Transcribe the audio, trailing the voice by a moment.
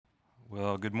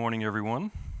Well, good morning,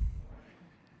 everyone.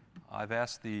 I've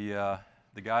asked the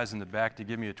guys in the back to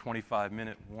give me a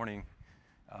 25-minute warning.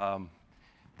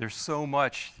 There's so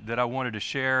much that I wanted to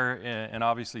share, and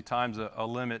obviously time's a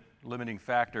limiting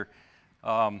factor.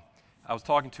 I was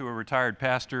talking to a retired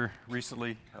pastor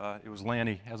recently. It was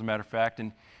Lanny, as a matter of fact,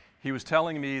 and he was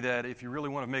telling me that if you really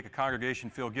want to make a congregation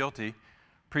feel guilty,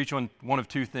 preach on one of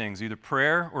two things, either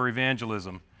prayer or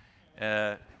evangelism.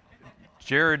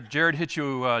 Jared hit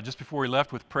you just before he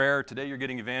left with prayer. Today you're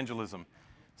getting evangelism.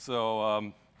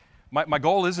 So my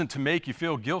goal isn't to make you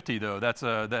feel guilty, though.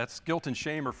 That's guilt and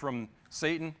shame are from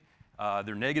Satan.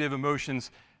 They're negative emotions.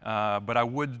 But I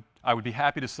would be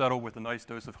happy to settle with a nice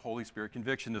dose of Holy Spirit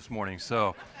conviction this morning.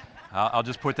 So I'll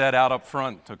just put that out up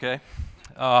front, okay?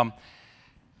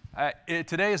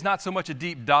 Today is not so much a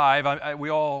deep dive.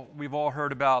 We've all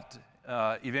heard about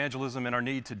evangelism and our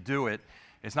need to do it.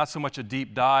 It's not so much a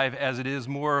deep dive as it is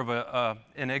more of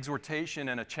an exhortation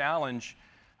and a challenge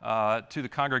to the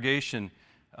congregation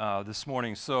this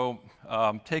morning. So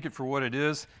take it for what it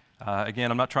is. Again,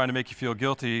 I'm not trying to make you feel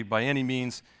guilty by any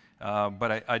means,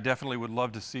 but I definitely would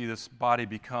love to see this body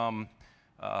become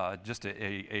just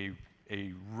a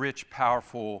rich,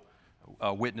 powerful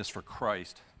witness for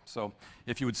Christ. So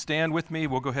if you would stand with me,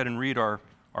 we'll go ahead and read our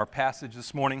passage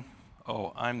this morning.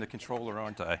 Oh, I'm the controller,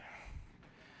 aren't I?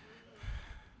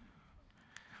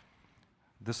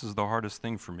 This is the hardest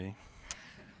thing for me.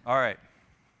 All right.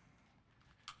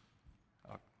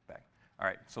 Oh, back. All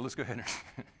right, so let's go ahead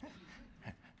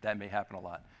and that may happen a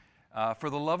lot.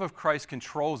 For the love of Christ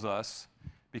controls us,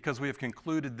 because we have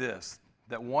concluded this,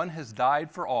 that one has died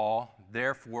for all,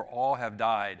 therefore all have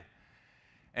died.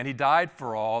 And he died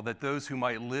for all, that those who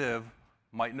might live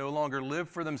might no longer live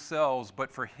for themselves,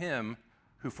 but for him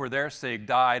who for their sake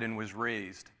died and was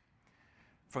raised.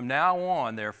 From now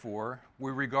on, therefore, we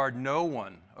regard no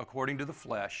one according to the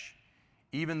flesh.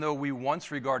 Even though we once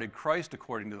regarded Christ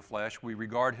according to the flesh, we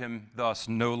regard him thus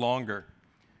no longer.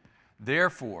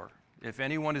 Therefore, if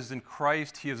anyone is in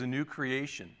Christ, he is a new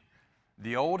creation.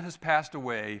 The old has passed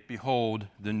away, behold,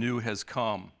 the new has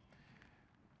come.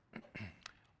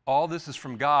 All this is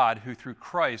from God, who through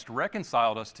Christ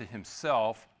reconciled us to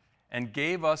himself and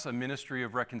gave us a ministry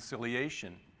of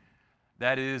reconciliation.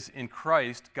 That is, in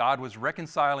Christ, God was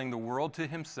reconciling the world to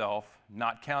himself,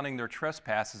 not counting their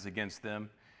trespasses against them,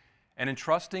 and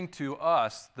entrusting to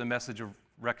us the message of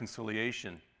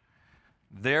reconciliation.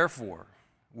 Therefore,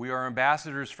 we are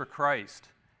ambassadors for Christ,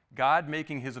 God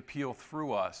making his appeal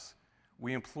through us.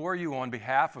 We implore you on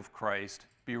behalf of Christ,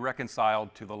 be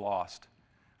reconciled to the lost.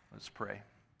 Let's pray.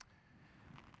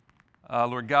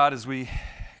 Lord God, as we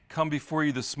come before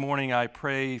you this morning, I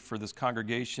pray for this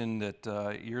congregation that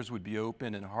ears would be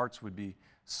open and hearts would be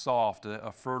soft,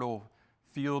 a fertile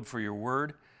field for your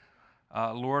word.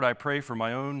 Lord, I pray for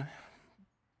my own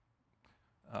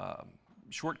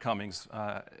shortcomings.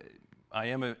 I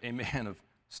am a man of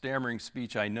stammering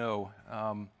speech, I know.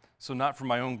 So not for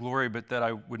my own glory, but that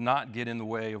I would not get in the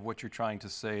way of what you're trying to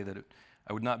say, that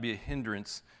I would not be a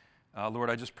hindrance. Lord,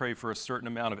 I just pray for a certain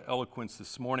amount of eloquence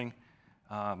this morning.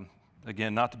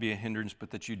 Again, not to be a hindrance, but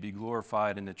that you'd be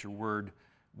glorified and that your word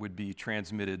would be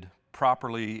transmitted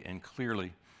properly and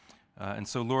clearly. And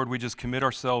so, Lord, we just commit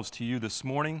ourselves to you this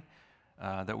morning,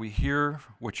 that we hear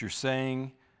what you're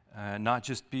saying, not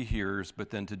just be hearers,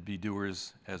 but then to be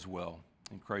doers as well.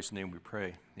 In Christ's name we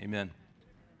pray. Amen.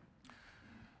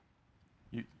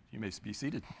 You may be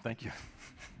seated. Thank you.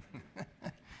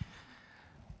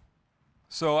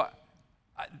 So,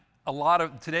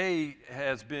 today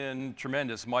has been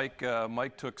tremendous. Mike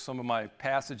took some of my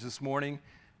passage this morning.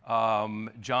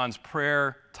 John's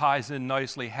prayer ties in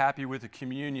nicely, happy with the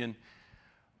communion.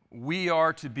 We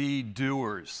are to be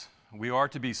doers. We are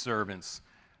to be servants.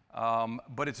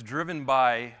 But it's driven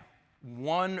by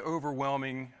one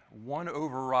overwhelming, one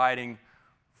overriding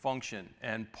function.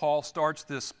 And Paul starts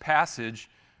this passage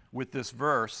with this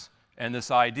verse and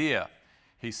this idea.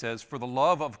 He says, "For the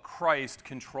love of Christ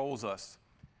controls us."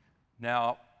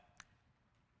 Now,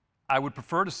 I would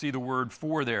prefer to see the word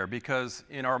 "for" there, because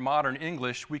in our modern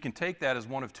English, we can take that as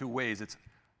one of two ways. It's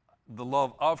the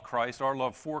love of Christ, our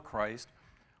love for Christ,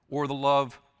 or the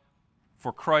love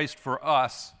for Christ for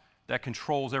us that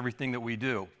controls everything that we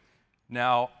do.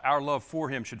 Now, our love for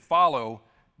him should follow,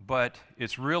 but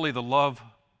it's really the love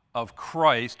of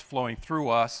Christ flowing through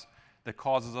us that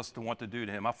causes us to want to do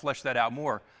to him. I'll flesh that out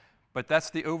more, but that's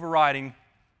the overriding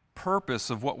purpose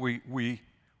of what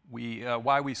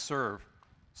why we serve.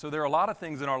 So there are a lot of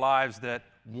things in our lives that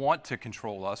want to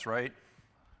control us, right?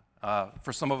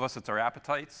 For some of us, it's our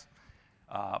appetites.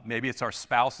 Maybe it's our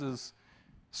spouses,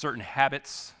 certain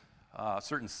habits,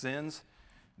 certain sins.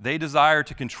 They desire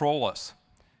to control us.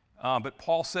 But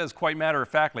Paul says, quite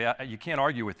matter-of-factly, you can't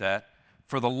argue with that,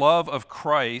 for the love of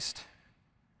Christ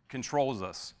controls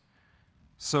us.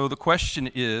 So the question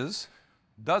is,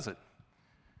 does it?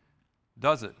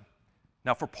 Does it?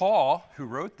 Now for Paul, who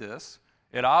wrote this,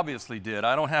 it obviously did.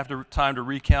 I don't have time to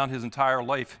recount his entire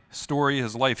life story,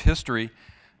 his life history,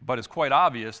 but it's quite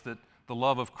obvious that the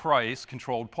love of Christ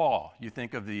controlled Paul. You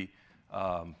think of the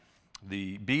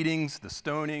beatings, the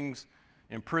stonings,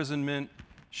 imprisonment,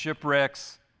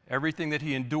 shipwrecks, everything that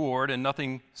he endured, and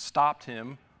nothing stopped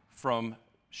him from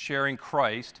sharing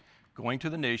Christ, going to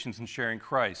the nations and sharing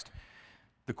Christ.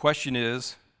 The question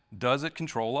is, does it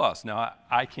control us? Now,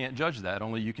 I can't judge that.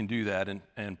 Only you can do that.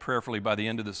 And prayerfully, by the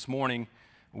end of this morning,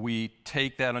 we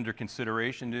take that under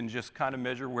consideration and just kind of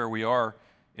measure where we are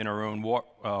in our own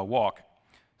walk.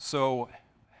 So,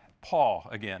 Paul,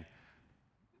 again,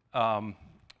 I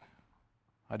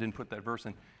didn't put that verse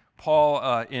in.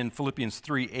 Paul, in Philippians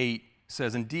 3:8,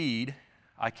 says, "Indeed,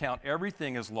 I count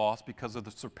everything as lost because of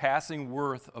the surpassing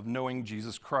worth of knowing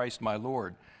Jesus Christ, my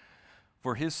Lord.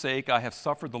 For his sake I have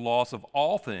suffered the loss of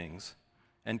all things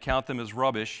and count them as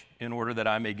rubbish in order that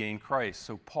I may gain Christ."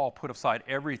 So Paul put aside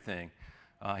everything.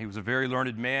 He was a very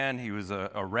learned man. He was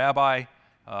a rabbi,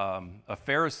 a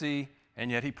Pharisee, and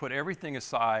yet he put everything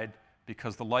aside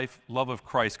because the love of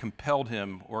Christ compelled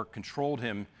him or controlled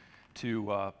him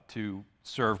to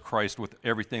serve Christ with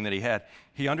everything that he had.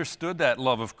 He understood that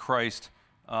love of Christ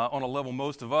on a level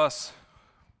most of us,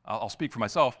 I'll speak for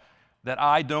myself, that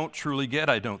I don't truly get,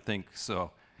 I don't think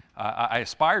so. I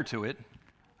aspire to it,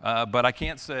 but I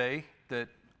can't say that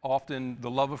often the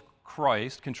love of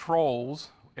Christ controls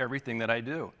everything that I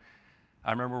do.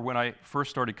 I remember when I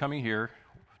first started coming here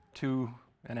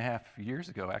 2.5 years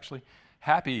ago, actually,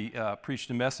 Happy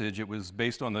preached a message. It was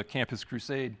based on the Campus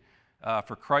Crusade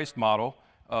for Christ model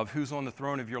of who's on the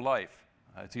throne of your life.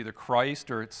 It's either Christ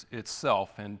or it's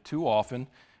self, and too often,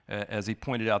 as he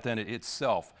pointed out then, it's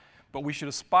self. But we should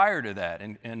aspire to that,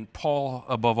 and Paul,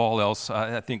 above all else,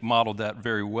 I think modeled that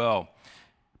very well,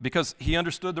 because he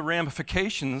understood the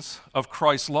ramifications of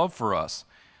Christ's love for us,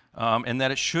 and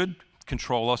that it should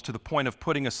control us to the point of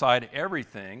putting aside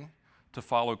everything to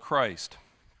follow Christ.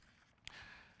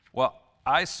 Well,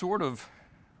 I sort of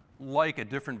like a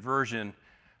different version.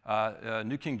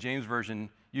 New King James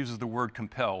Version uses the word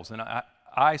compels, and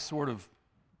I sort of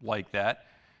like that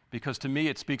because to me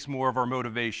it speaks more of our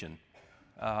motivation.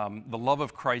 The love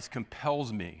of Christ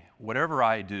compels me. Whatever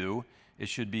I do, it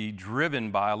should be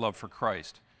driven by a love for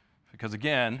Christ. Because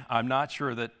again, I'm not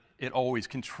sure that it always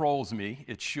controls me.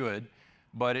 It should,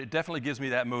 but it definitely gives me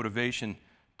that motivation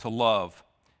to love.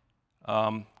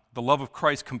 The love of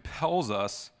Christ compels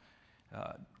us.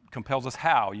 Compels us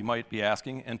how, you might be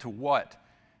asking, and to what?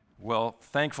 Well,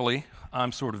 thankfully,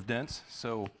 I'm sort of dense,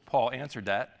 so Paul answered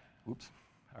that. Oops,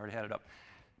 I already had it up.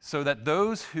 So that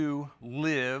those who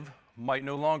live might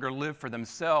no longer live for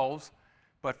themselves,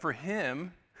 but for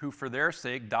him who for their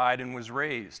sake died and was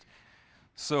raised.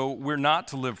 So we're not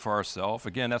to live for ourselves.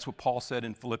 Again, that's what Paul said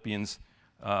in Philippians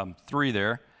 3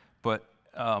 there, but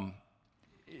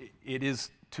it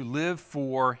is to live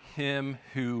for him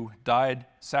who died,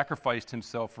 sacrificed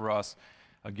himself for us.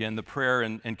 Again, the prayer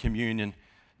and communion,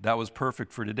 that was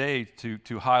perfect for today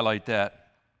to highlight that.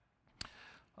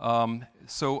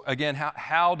 So again,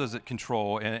 how does it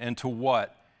control and to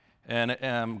what? And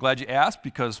I'm glad you asked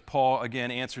because Paul, again,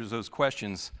 answers those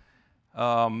questions.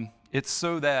 It's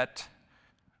so that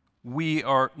we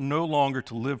are no longer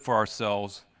to live for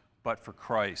ourselves, but for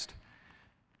Christ.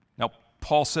 Now,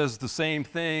 Paul says the same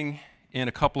thing in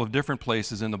a couple of different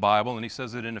places in the Bible, and he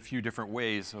says it in a few different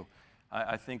ways. So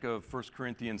I think of 1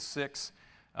 Corinthians 6,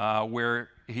 where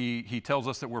he tells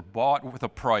us that we're bought with a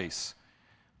price.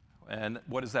 And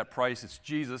what is that price? It's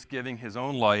Jesus giving his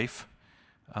own life,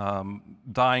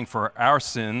 dying for our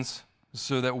sins,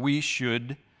 so that we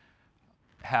should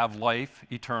have life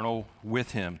eternal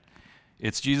with him.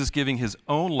 It's Jesus giving his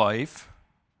own life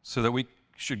so that we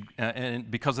should, and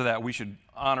because of that, we should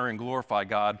honor and glorify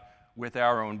God with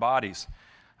our own bodies.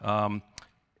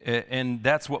 And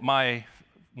that's what one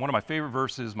of my favorite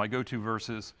verses, my go-to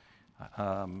verses.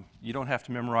 You don't have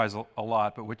to memorize a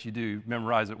lot, but what you do,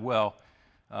 memorize it well.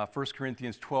 1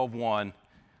 Corinthians 12:1.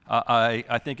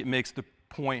 I think it makes the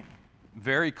point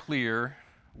very clear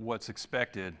what's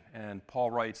expected. And Paul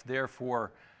writes,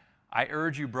 "Therefore, I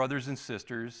urge you, brothers and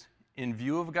sisters, in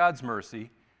view of God's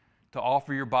mercy, to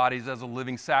offer your bodies as a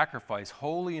living sacrifice,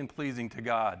 holy and pleasing to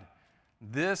God.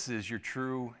 This is your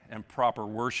true and proper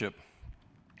worship."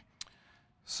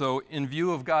 So, in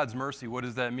view of God's mercy, what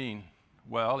does that mean?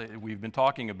 Well, we've been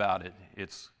talking about it.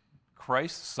 It's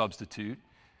Christ's substitute.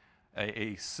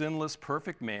 a sinless,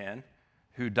 perfect man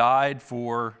who died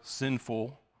for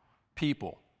sinful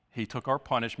people. He took our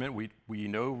punishment. We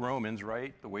know Romans,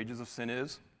 right? The wages of sin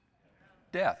is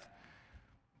death.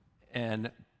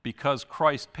 And because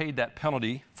Christ paid that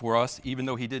penalty for us, even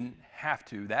though he didn't have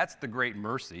to, that's the great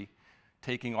mercy,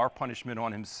 taking our punishment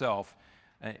on himself.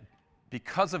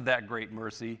 Because of that great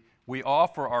mercy, we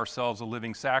offer ourselves a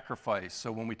living sacrifice.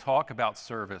 So when we talk about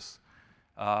service,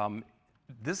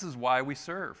 this is why we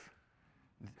serve.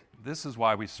 This is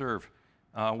why we serve.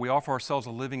 We offer ourselves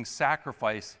a living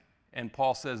sacrifice, and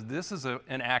Paul says this is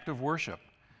an act of worship.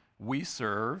 We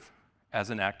serve as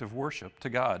an act of worship to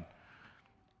God.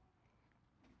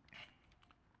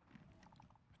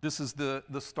 This is the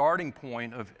starting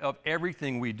point of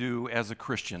everything we do as a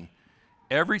Christian.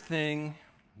 Everything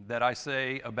that I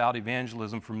say about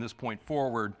evangelism from this point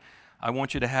forward, I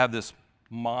want you to have this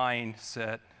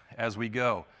mindset as we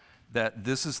go, that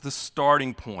this is the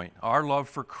starting point. Our love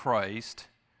for Christ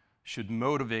should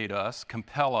motivate us,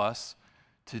 compel us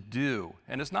to do.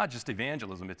 And it's not just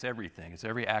evangelism, it's everything. It's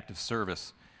every act of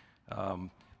service.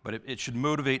 But it should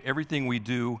motivate everything we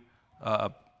do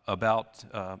about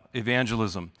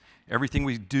evangelism. Everything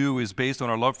we do is based on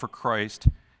our love for Christ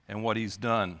and what he's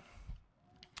done.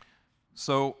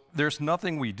 So there's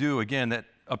nothing we do, again, that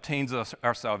obtains us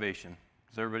our salvation.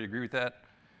 Does everybody agree with that?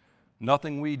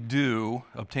 Nothing we do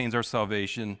obtains our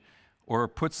salvation or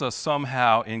puts us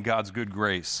somehow in God's good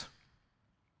grace.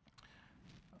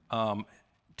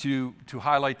 To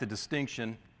highlight the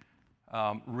distinction,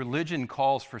 religion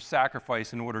calls for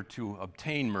sacrifice in order to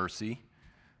obtain mercy,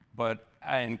 but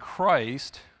in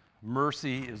Christ,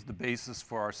 mercy is the basis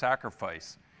for our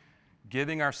sacrifice.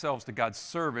 Giving ourselves to God's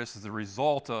service is a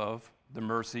result of the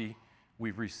mercy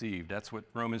we've received. That's what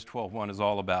Romans 12:1 is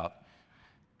all about.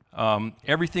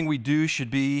 Everything we do should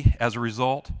be as a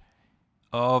result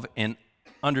of an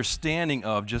understanding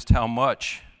of just how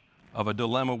much of a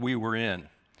dilemma we were in.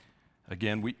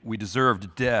 Again, we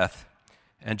deserved death,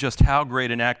 and just how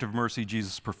great an act of mercy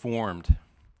Jesus performed.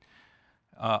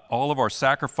 All of our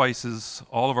sacrifices,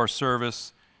 all of our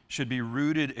service should be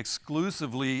rooted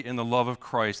exclusively in the love of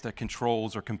Christ that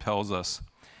controls or compels us.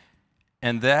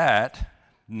 And that,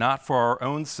 not for our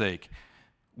own sake.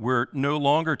 We're no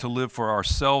longer to live for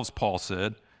ourselves, Paul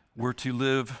said. We're to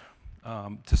live,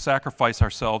 to sacrifice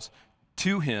ourselves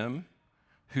to him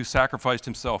who sacrificed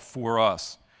himself for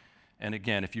us. And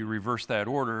again, if you reverse that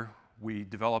order, we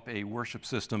develop a worship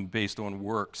system based on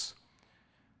works.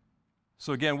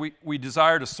 So again, we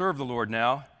desire to serve the Lord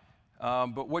now,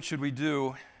 but what should we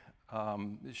do?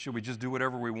 Should we just do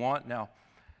whatever we want? Now,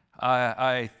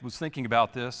 I was thinking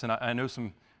about this, and I know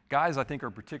some guys I think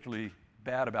are particularly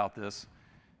bad about this,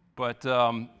 but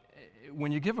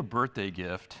when you give a birthday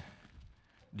gift,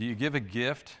 do you give a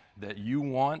gift that you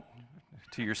want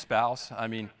to your spouse? I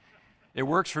mean, it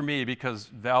works for me because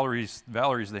Valerie's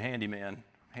the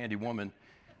handy woman.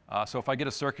 So if I get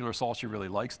a circular saw, she really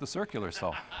likes the circular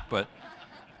saw.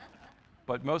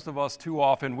 But most of us, too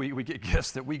often, we get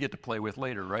gifts that we get to play with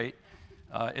later, right?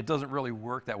 It doesn't really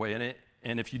work that way.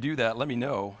 And if you do that, let me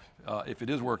know if it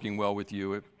is working well with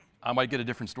you. I might get a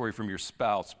different story from your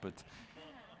spouse, but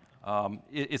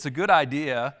it's a good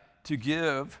idea to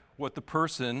give what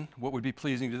would be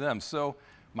pleasing to them. So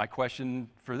my question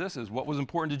for this is, what was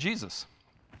important to Jesus?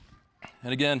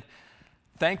 And again,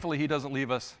 thankfully, he doesn't leave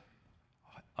us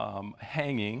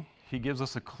hanging. He gives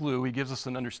us a clue. He gives us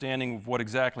an understanding of what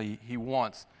exactly he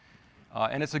wants.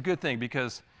 And it's a good thing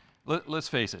because, let's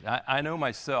face it, I know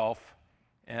myself,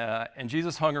 and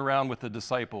Jesus hung around with the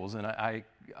disciples, and I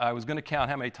was going to count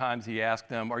how many times he asked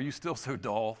them, "Are you still so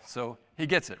dull?" So he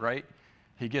gets it, right?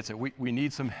 He gets it. We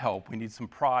need some help. We need some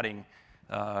prodding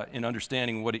in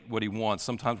understanding what he wants.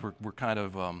 Sometimes we're kind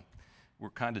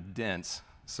of dense.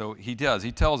 So he does.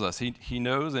 He tells us. He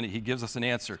knows, and he gives us an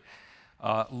answer.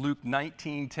 Luke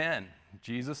 19:10,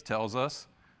 Jesus tells us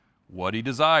what he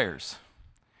desires.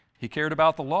 He cared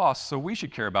about the lost, so we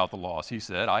should care about the lost. He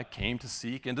said, "I came to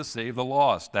seek and to save the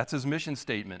lost." That's his mission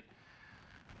statement.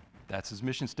 That's his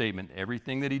mission statement.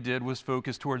 Everything that he did was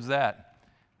focused towards that,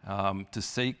 to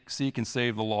seek and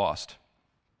save the lost.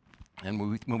 And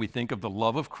when we think of the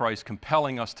love of Christ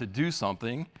compelling us to do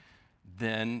something,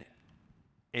 then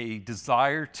a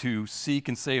desire to seek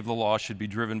and save the lost should be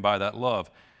driven by that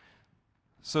love.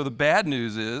 So the bad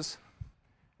news is,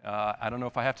 I don't know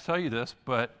if I have to tell you this,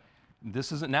 but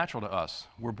this isn't natural to us.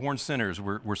 We're born sinners.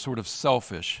 We're sort of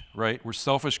selfish, right? We're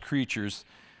selfish creatures,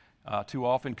 too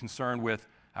often concerned with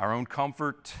our own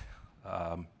comfort,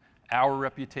 our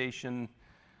reputation,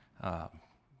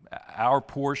 our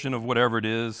portion of whatever it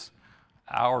is,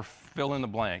 our fill in the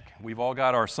blank. We've all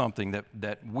got our something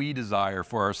that we desire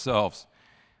for ourselves.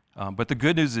 But the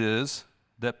good news is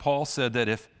that Paul said that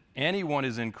if anyone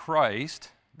is in Christ,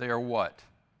 they are what?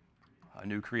 A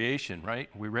new creation, right?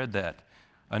 We read that.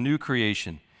 A new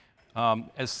creation.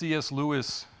 As C.S.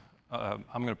 Lewis, I'm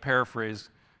going to paraphrase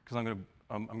because I'm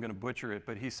going to butcher it,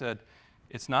 but he said,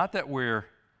 it's not that we're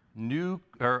new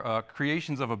or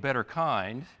creations of a better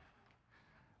kind.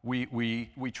 We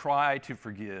try to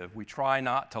forgive. We try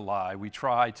not to lie. We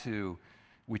try to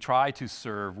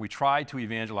serve. We try to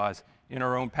evangelize. In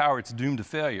our own power, it's doomed to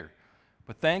failure.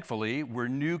 But thankfully, we're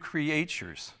new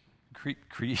creatures.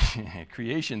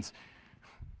 Creations.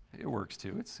 It works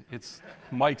too. It's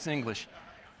Mike's English.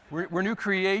 We're new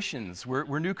creations.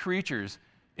 We're new creatures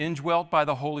indwelt by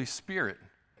the Holy Spirit.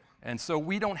 And so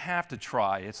we don't have to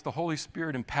try. It's the Holy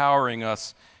Spirit empowering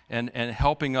us and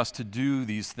helping us to do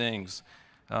these things.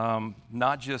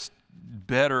 Not just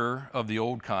better of the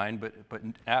old kind, but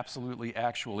absolutely,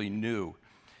 actually new.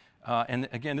 And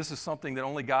again, this is something that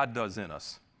only God does in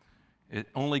us.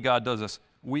 Only God does us.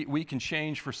 We can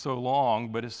change for so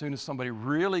long, but as soon as somebody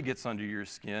really gets under your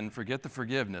skin, forget the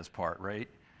forgiveness part, right?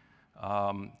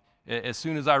 As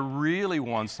soon as I really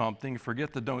want something,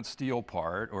 forget the don't steal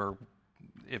part, or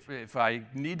if I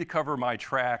need to cover my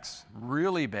tracks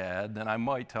really bad, then I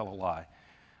might tell a lie.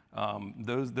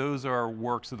 Those are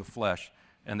works of the flesh,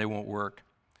 and they won't work.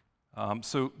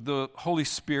 So the Holy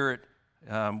Spirit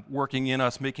working in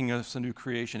us, making us a new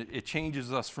creation, it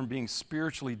changes us from being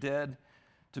spiritually dead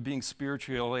to being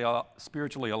spiritually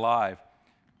alive,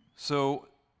 so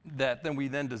that then we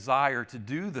desire to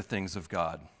do the things of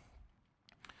God.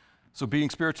 So being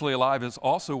spiritually alive is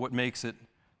also what makes it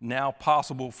now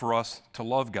possible for us to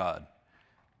love God.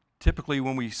 Typically,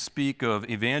 when we speak of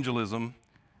evangelism,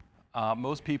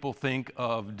 most people think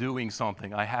of doing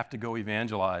something. I have to go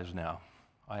evangelize now.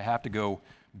 I have to go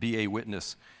be a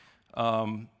witness.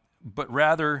 But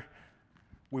rather,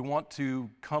 we want to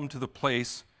come to the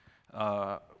place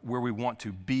where we want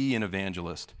to be an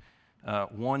evangelist,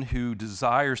 one who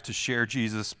desires to share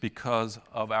Jesus because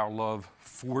of our love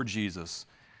for Jesus,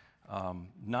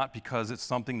 not because it's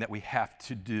something that we have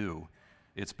to do.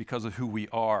 It's because of who we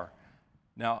are.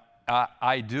 Now,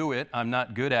 I do it. I'm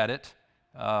not good at it.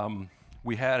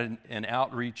 We had an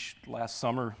outreach last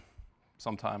summer,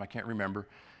 sometime, I can't remember,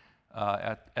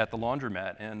 at the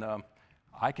laundromat, and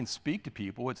I can speak to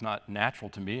people. It's not natural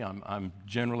to me. I'm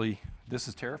generally, this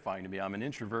is terrifying to me. I'm an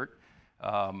introvert,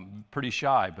 pretty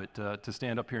shy, but to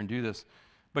stand up here and do this.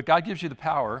 But God gives you the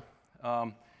power.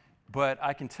 But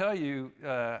I can tell you,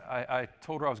 I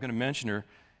told her I was going to mention her,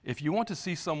 if you want to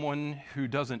see someone who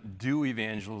doesn't do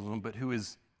evangelism, but who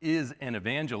is an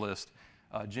evangelist,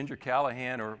 Ginger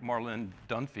Callahan or Marlene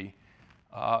Dunphy,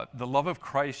 the love of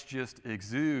Christ just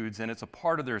exudes, and it's a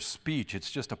part of their speech.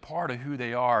 It's just a part of who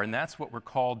they are, and that's what we're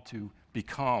called to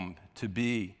become, to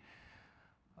be.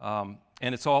 And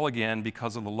it's all, again,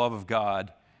 because of the love of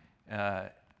God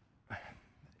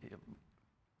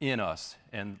in us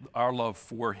and our love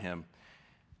for Him.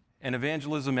 And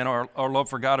evangelism and our love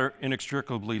for God are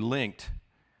inextricably linked.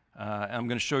 I'm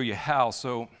going to show you how.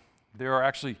 So there are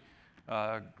actually,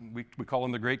 we call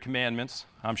them the Great Commandments.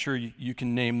 I'm sure you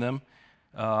can name them.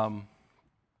 The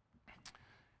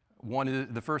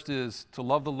first is to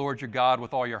love the Lord your God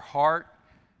with all your heart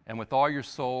and with all your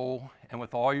soul and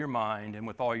with all your mind and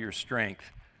with all your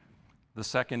strength. The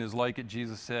second is like it,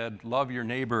 Jesus said, love your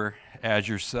neighbor as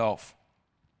yourself.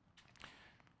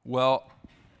 Well,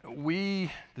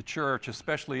 we, the church,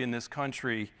 especially in this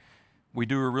country, we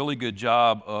do a really good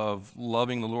job of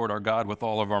loving the Lord our God with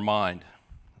all of our mind.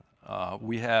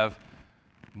 We have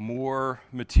more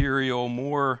material,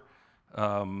 more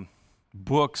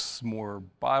books, more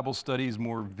Bible studies,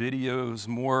 more videos,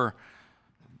 more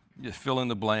fill in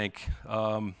the blank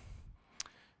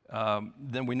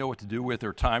than we know what to do with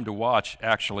or time to watch,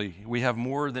 actually. We have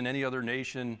more than any other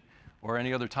nation or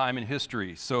any other time in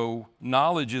history. So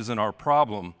knowledge isn't our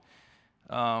problem.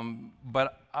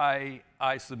 But I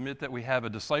submit that we have a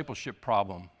discipleship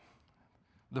problem.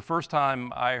 The first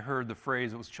time I heard the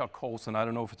phrase, it was Chuck Colson. I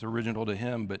don't know if it's original to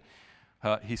him, but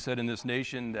he said in this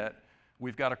nation that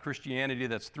we've got a Christianity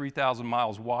that's 3,000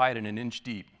 miles wide and an inch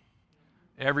deep.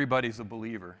 Everybody's a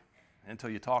believer until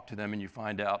you talk to them and you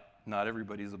find out not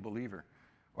everybody's a believer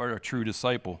or a true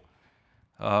disciple.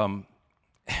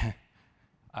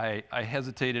 I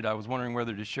hesitated. I was wondering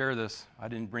whether to share this. I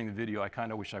didn't bring the video. I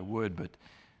kind of wish I would, but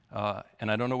and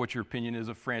I don't know what your opinion is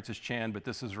of Francis Chan, but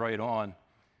this is right on.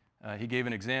 He gave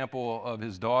an example of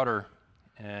his daughter,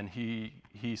 and he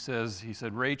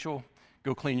said, Rachel,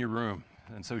 go clean your room.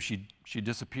 And so she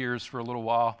disappears for a little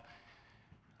while.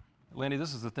 Lanny,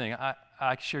 this is the thing.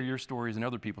 I share your stories and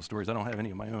other people's stories. I don't have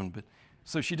any of my own. But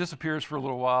so she disappears for a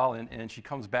little while, and she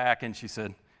comes back, and she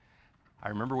said, I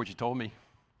remember what you told me.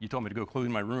 You told me to go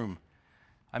clean my room.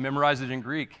 I memorized it in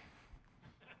Greek,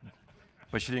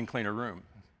 but she didn't clean her room.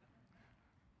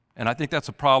 And I think that's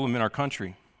a problem in our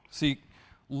country. See,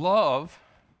 love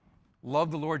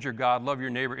the Lord your God, love your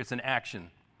neighbor. It's an action.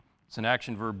 It's an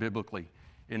action verb biblically.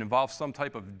 It involves some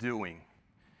type of doing.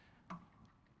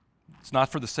 It's not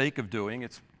for the sake of doing.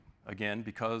 It's, again,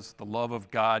 because the love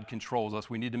of God controls us.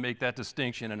 We need to make that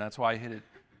distinction, and that's why I hit it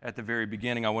at the very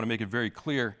beginning. I want to make it very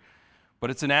clear. But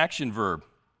it's an action verb.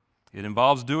 It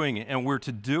involves doing it, and we're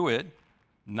to do it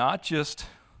not just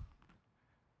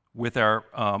with our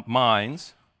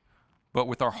minds, but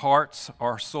with our hearts,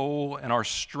 our soul, and our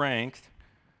strength,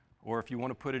 or if you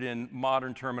want to put it in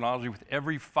modern terminology, with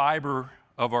every fiber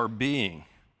of our being.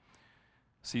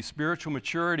 See, spiritual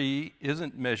maturity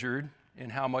isn't measured in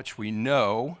how much we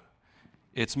know.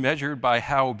 It's measured by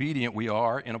how obedient we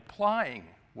are in applying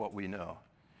what we know.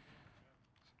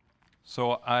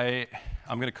 So I'm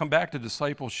going to come back to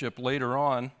discipleship later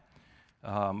on,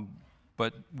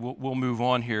 but we'll move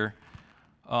on here.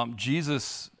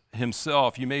 Jesus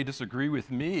himself, you may disagree with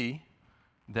me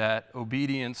that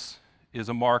obedience is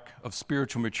a mark of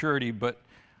spiritual maturity, but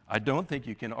I don't think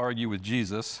you can argue with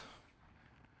Jesus.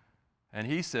 And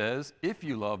he says, if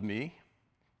you love me,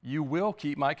 you will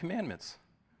keep my commandments.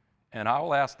 And I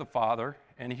will ask the Father,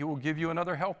 and he will give you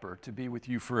another helper to be with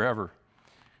you forever.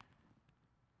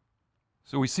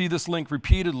 So we see this link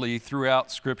repeatedly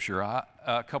throughout Scripture.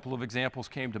 A couple of examples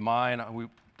came to mind. We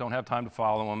don't have time to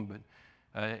follow them,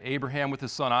 but Abraham with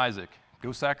his son Isaac.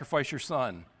 Go sacrifice your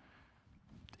son.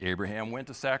 Abraham went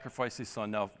to sacrifice his son.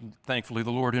 Now, thankfully,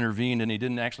 the Lord intervened, and he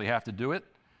didn't actually have to do it.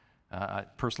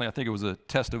 Personally, I think it was a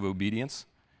test of obedience.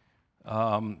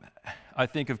 I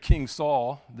think of King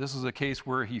Saul. This is a case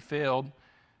where he failed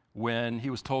when he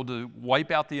was told to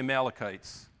wipe out the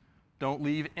Amalekites. Don't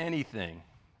leave anything,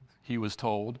 he was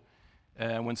told.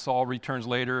 And when Saul returns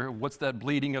later, what's that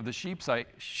bleating of the sheep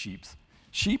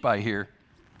I hear?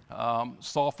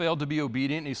 Saul failed to be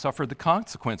obedient, and he suffered the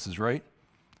consequences, right?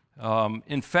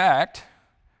 In fact,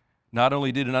 not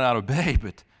only did he not obey,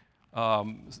 but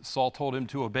Saul told him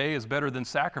to obey is better than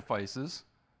sacrifices.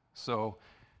 So,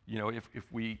 you know,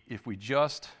 if we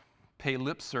just pay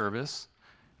lip service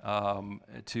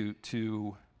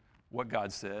to what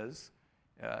God says,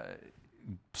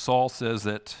 Saul says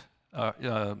that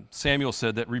Samuel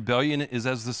said that rebellion is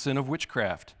as the sin of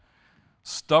witchcraft.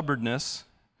 Stubbornness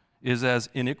is as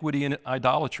iniquity and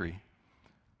idolatry.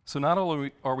 So not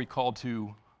only are we called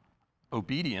to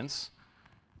obedience,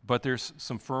 but there's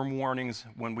some firm warnings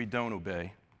when we don't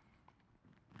obey.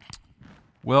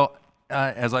 Well,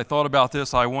 as I thought about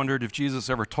this, I wondered if Jesus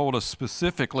ever told us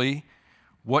specifically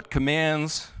what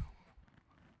commands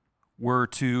we were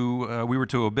to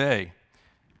obey.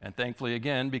 And thankfully,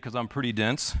 again, because I'm pretty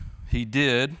dense, he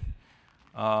did.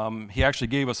 He actually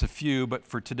gave us a few, but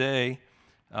for today,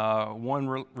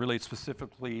 one relates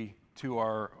specifically to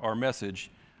our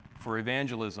message for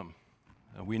evangelism.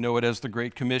 We know it as the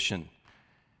Great Commission.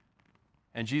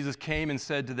 And Jesus came and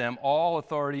said to them, all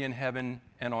authority in heaven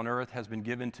and on earth has been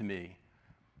given to me.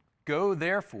 Go,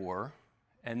 therefore,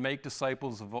 and make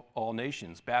disciples of all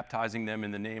nations, baptizing them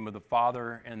in the name of the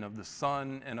Father and of the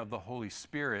Son and of the Holy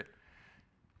Spirit,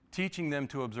 teaching them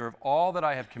to observe all that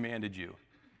I have commanded you.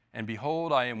 And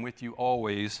behold, I am with you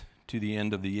always to the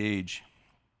end of the age.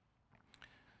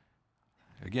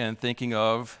 Again, thinking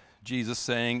of Jesus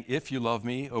saying, if you love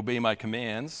me, obey my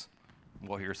commands.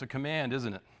 Well, here's a command,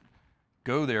 isn't it?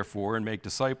 Go, therefore, and make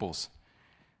disciples.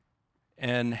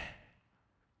 And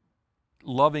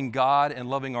loving God and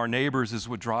loving our neighbors is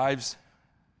what drives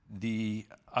the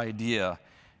idea.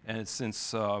 And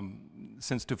since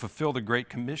to fulfill the Great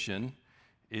Commission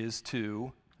is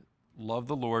to love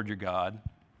the Lord your God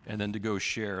and then to go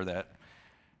share that.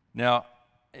 Now,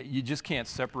 you just can't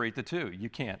separate the two. You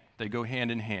can't. They go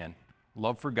hand in hand.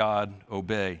 Love for God,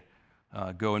 obey,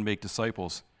 go and make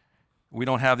disciples. We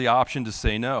don't have the option to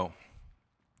say no.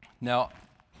 Now,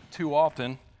 too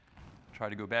often, try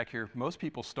to go back here, most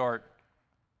people start,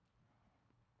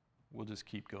 we'll just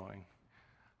keep going.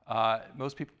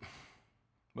 Most people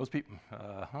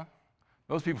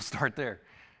start there.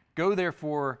 Go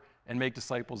therefore and make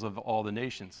disciples of all the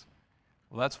nations.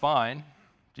 Well, that's fine.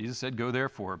 Jesus said, go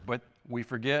therefore. But we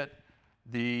forget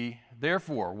the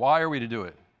therefore. Why are we to do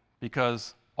it?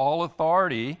 Because all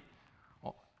authority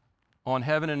on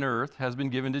heaven and earth has been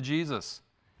given to Jesus.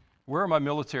 Where are my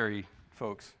military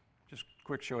folks? Just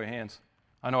quick show of hands.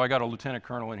 I know I got a lieutenant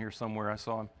colonel in here somewhere. I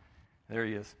saw him. There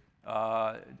he is.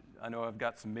 I know I've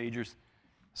got some majors.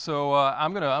 So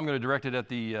I'm gonna direct it at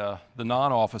the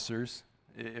non-officers,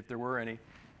 if there were any.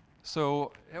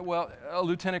 So, well, a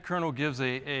lieutenant colonel gives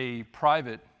a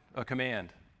private a command.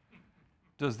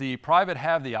 Does the private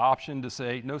have the option to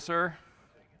say, no, sir,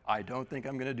 I don't think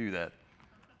I'm going to do that?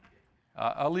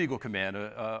 A legal command,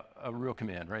 a real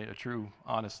command, right? A true,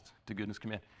 honest to goodness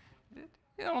command.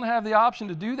 You don't have the option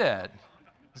to do that.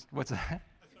 What's that?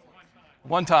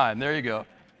 One time. There you go.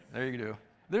 There you go.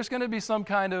 There's going to be some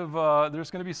kind of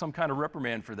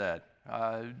reprimand for that.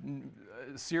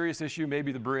 Serious issue,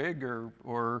 maybe the brig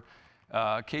or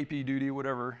KP duty,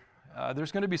 whatever.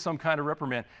 There's going to be some kind of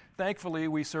reprimand. Thankfully,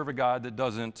 we serve a God that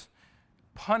doesn't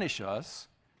punish us,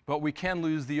 but we can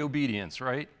lose the obedience,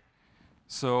 right?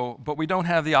 So, but we don't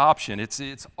have the option.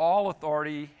 It's all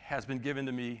authority has been given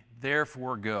to me,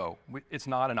 therefore go. It's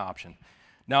not an option.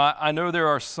 Now, I know there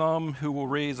are some who will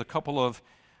raise a couple of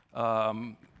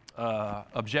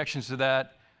objections to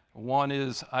that. One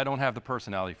is, I don't have the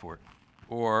personality for it,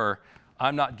 or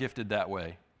I'm not gifted that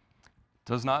way.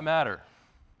 Does not matter.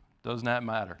 Does not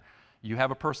matter. You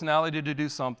have a personality to do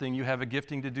something. You have a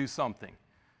gifting to do something.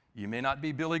 You may not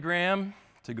be Billy Graham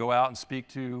to go out and speak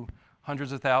to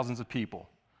hundreds of thousands of people,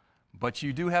 but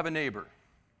you do have a neighbor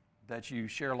that you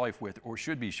share life with or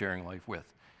should be sharing life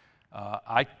with.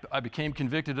 I became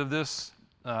convicted of this.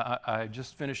 I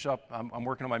just finished up. I'm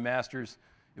working on my master's.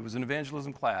 It was an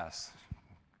evangelism class.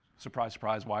 Surprise,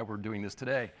 surprise, why we're doing this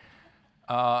today.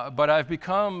 But I've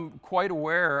become quite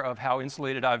aware of how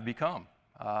insulated I've become.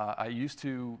 I used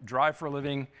to drive for a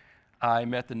living. I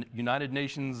met the United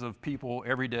Nations of people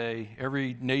every day,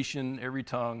 every nation, every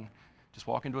tongue. Just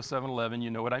walk into a 7-Eleven,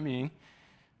 you know what I mean.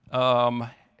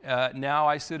 Now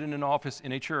I sit in an office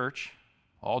in a church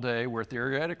all day where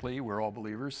theoretically we're all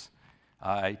believers.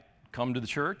 I come to the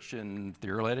church and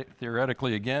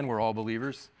theoretically again we're all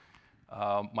believers.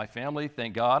 My family,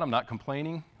 thank God, I'm not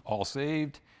complaining, all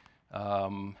saved.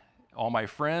 All my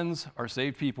friends are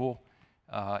saved people.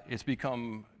 It's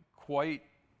become quite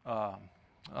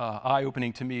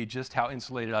eye-opening to me just how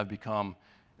insulated I've become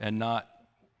and not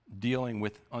dealing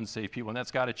with unsaved people, and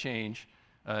that's got to change.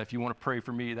 If you want to pray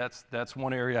for me, that's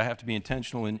one area I have to be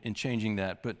intentional in changing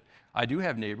that. But I do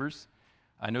have neighbors.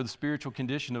 I know the spiritual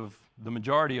condition of the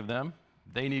majority of them.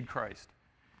 They need Christ.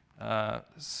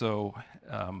 So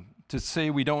to say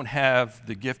we don't have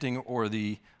the gifting or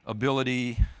the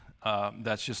ability,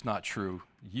 that's just not true.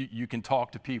 You can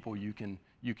talk to people. You can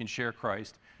share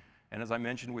Christ. And as I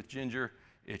mentioned with Ginger,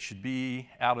 it should be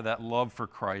out of that love for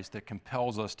Christ that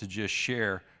compels us to just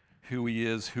share who he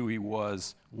is, who he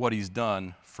was, what he's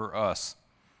done for us.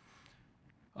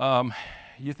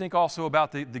 You think also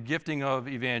about the gifting of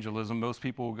evangelism. Most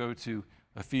people will go to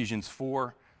Ephesians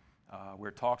 4, where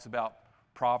it talks about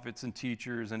prophets and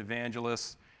teachers and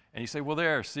evangelists. And you say, well,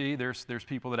 there's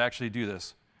people that actually do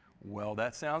this. Well,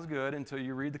 that sounds good until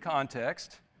you read the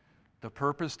context. The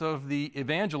purpose of the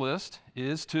evangelist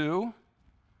is to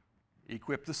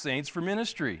equip the saints for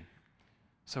ministry.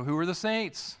 So who are the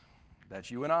saints?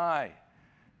 That's you and I.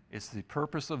 It's the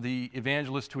purpose of the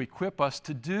evangelist to equip us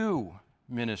to do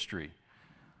ministry.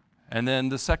 And then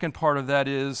the second part of that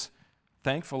is,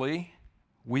 thankfully,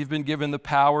 we've been given the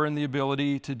power and the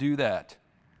ability to do that.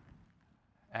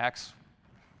 Acts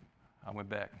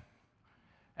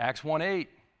 1:8,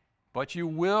 but you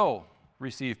will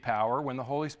receive power when the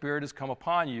Holy Spirit has come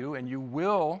upon you, and you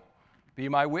will be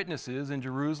my witnesses in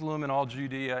Jerusalem and all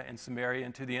Judea and Samaria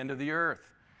and to the end of the earth.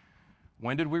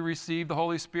 When did we receive the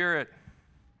Holy Spirit?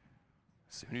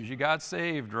 As soon as you got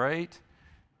saved, right?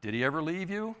 Did he ever leave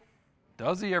you?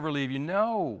 Does he ever leave you?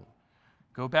 No.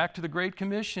 Go back to the Great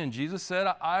Commission. Jesus said,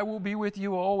 I will be with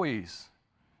you always,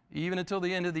 even until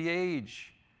the end of the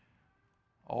age.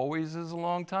 Always is a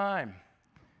long time.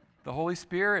 The Holy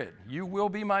Spirit, you will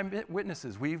be my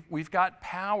witnesses. We've got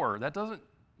power. That doesn't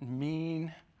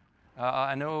mean,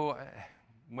 I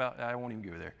won't even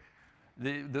go there.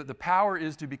 The power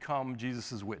is to become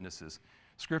Jesus' witnesses.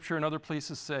 Scripture and other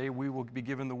places say we will be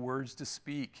given the words to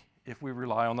speak if we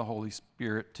rely on the Holy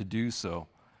Spirit to do so.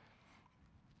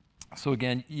 So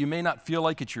again, you may not feel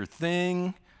like it's your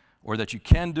thing or that you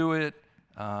can do it,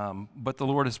 but the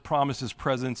Lord has promised his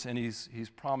presence, and he's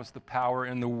promised the power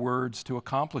and the words to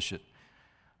accomplish it.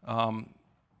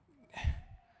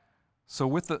 So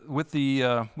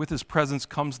with his presence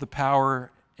comes the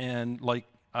power, and like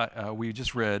we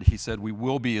just read, he said we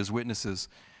will be his witnesses.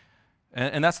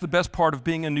 And that's the best part of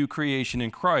being a new creation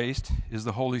in Christ, is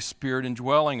the Holy Spirit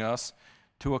indwelling us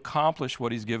to accomplish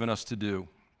what he's given us to do.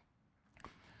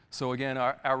 So again,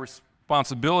 our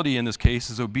responsibility in this case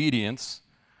is obedience,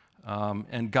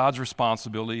 and God's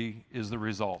responsibility is the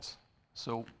results.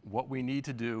 So what we need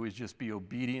to do is just be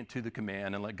obedient to the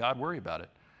command and let God worry about it.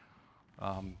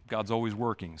 God's always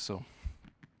working. So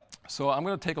I'm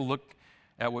going to take a look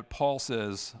at what Paul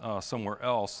says somewhere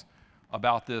else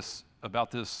about this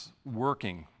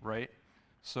working, right?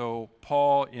 So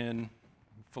Paul in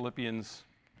Philippians,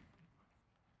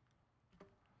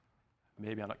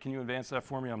 maybe I'm not, can you advance that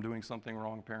for me? I'm doing something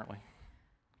wrong apparently.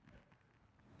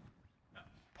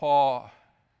 Paul,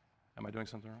 am I doing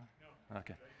something wrong? No.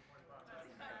 Okay.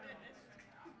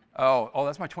 Oh,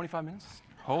 that's my 25 minutes?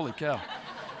 Holy cow.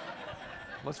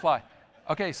 Let's fly.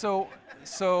 Okay, so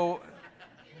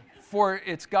for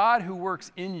it's God who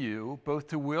works in you, both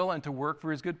to will and to work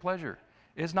for his good pleasure.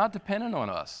 It's not dependent on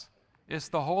us. It's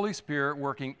the Holy Spirit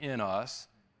working in us,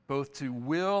 both to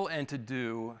will and to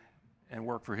do and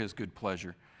work for his good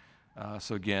pleasure.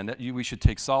 So again, we should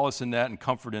take solace in that and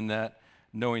comfort in that,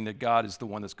 knowing that God is the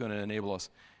one that's going to enable us.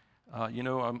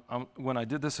 When I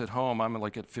did this at home, I'm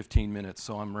like at 15 minutes,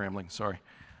 so I'm rambling, sorry.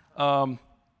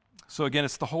 So again,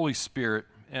 it's the Holy Spirit,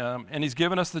 and he's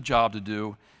given us the job to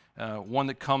do, one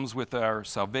that comes with our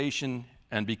salvation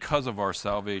and because of our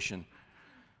salvation.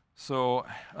 So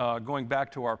going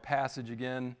back to our passage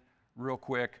again, real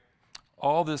quick,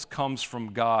 all this comes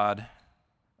from God,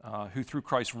 who through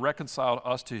Christ reconciled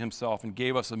us to himself and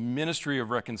gave us a ministry of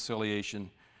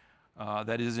reconciliation,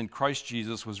 that is in Christ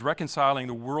Jesus, was reconciling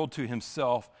the world to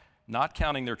himself, not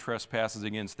counting their trespasses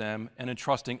against them, and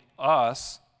entrusting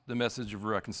us the message of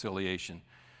reconciliation.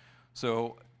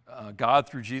 So God,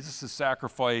 through Jesus'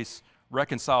 sacrifice,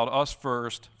 reconciled us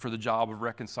first for the job of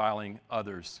reconciling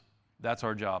others. That's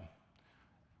our job.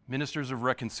 Ministers of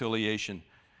reconciliation,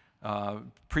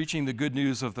 preaching the good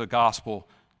news of the gospel,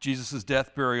 Jesus'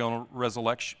 death, burial, and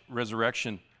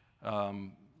resurrection,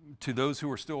 to those who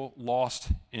are still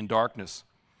lost in darkness.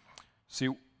 See,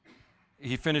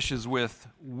 he finishes with,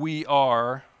 we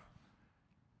are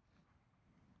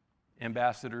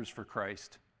ambassadors for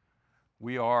Christ.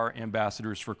 We are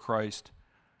ambassadors for Christ.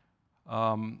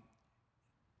 When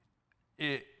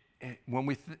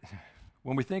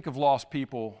we think of lost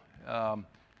people,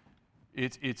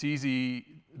 it's easy.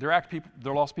 They're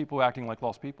lost people acting like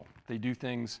lost people. They do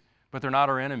things, but they're not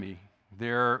our enemy.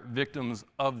 They're victims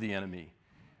of the enemy.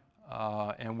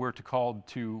 And we're called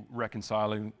to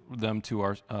reconciling them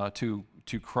to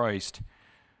Christ.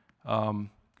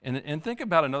 And think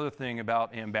about another thing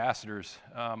about ambassadors.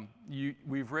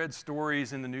 We've read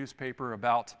stories in the newspaper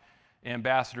about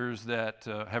ambassadors that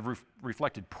have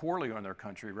reflected poorly on their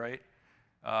country, right?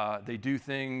 They do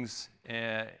things,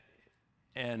 and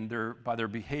by their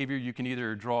behavior, you can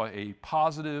either draw a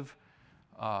positive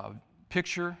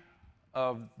picture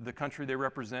of the country they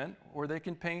represent, or they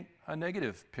can paint a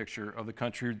negative picture of the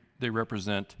country they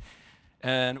represent.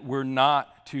 And we're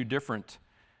not too different.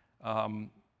 2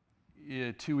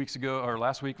 weeks ago, or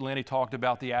last week, Lanny talked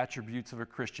about the attributes of a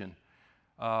Christian.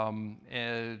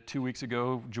 And 2 weeks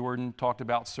ago, Jordan talked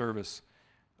about service.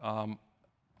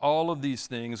 All of these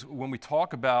things, when we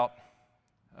talk about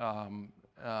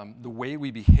the way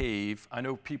we behave, I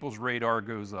know people's radar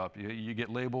goes up. You get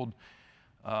labeled,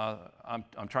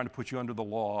 I'm trying to put you under the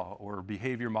law, or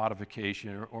behavior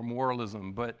modification, or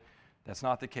moralism, but that's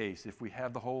not the case. If we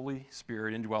have the Holy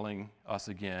Spirit indwelling us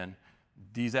again,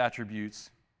 these attributes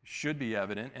should be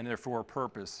evident, and they're for a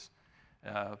purpose.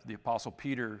 The Apostle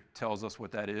Peter tells us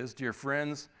what that is. Dear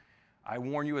friends, I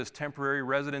warn you as temporary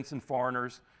residents and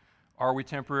foreigners. Are we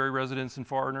temporary residents and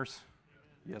foreigners?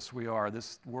 Yes, we are.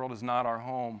 This world is not our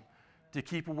home. To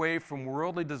keep away from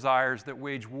worldly desires that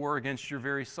wage war against your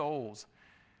very souls.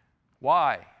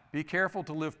 Why? Be careful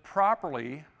to live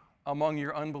properly among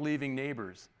your unbelieving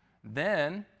neighbors.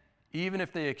 Then, even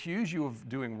if they accuse you of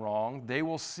doing wrong, they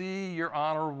will see your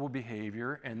honorable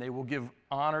behavior, and they will give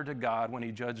honor to God when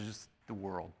he judges the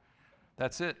world.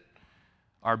 That's it.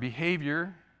 Our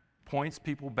behavior points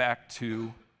people back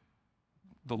to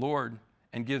the Lord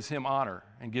and gives him honor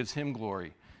and gives him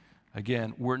glory.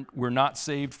 Again, we're not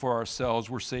saved for ourselves.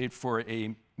 We're saved for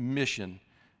a mission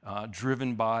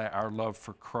driven by our love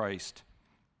for Christ.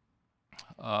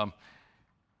 I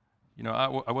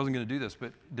wasn't going to do this,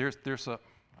 but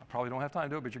I probably don't have time to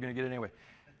do it, but you're going to get it anyway.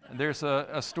 There's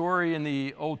a story in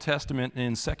the Old Testament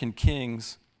in 2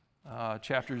 Kings,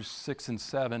 chapters 6 and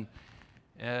 7.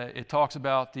 It talks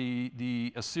about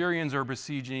the Assyrians are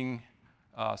besieging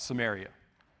Samaria.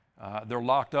 They're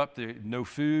locked up, no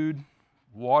food,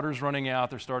 water's running out,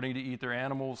 they're starting to eat their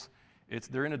animals.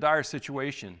 They're in a dire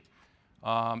situation.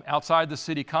 Outside the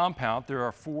city compound, there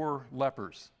are 4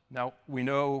 lepers. Now, we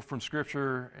know from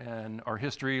Scripture and our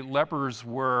history, lepers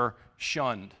were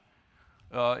shunned.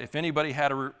 If anybody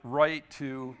had a right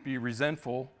to be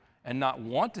resentful and not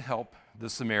want to help the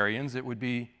Samaritans, it would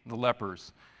be the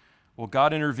lepers. Well,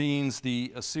 God intervenes.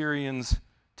 The Assyrians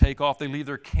take off. They leave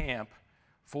their camp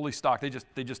fully stocked.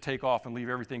 They just take off and leave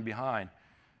everything behind.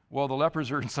 Well, the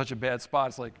lepers are in such a bad spot.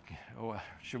 It's like, oh,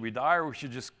 should we die, or we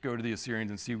should just go to the Assyrians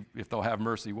and see if they'll have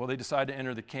mercy? Well, they decide to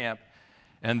enter the camp,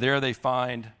 and there they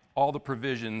find all the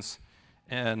provisions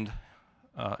and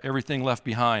everything left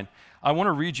behind. I want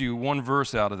to read you one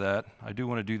verse out of that. I do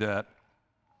want to do that.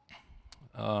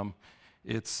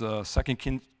 It's 2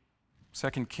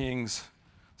 Kings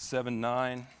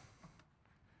 7:9.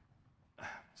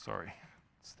 Sorry,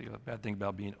 it's the bad thing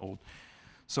about being old.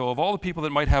 So of all the people that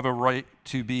might have a right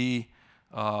to be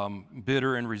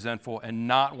bitter and resentful and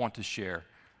not want to share,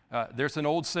 there's an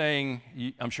old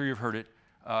saying, I'm sure you've heard it,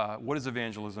 what is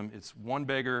evangelism? It's one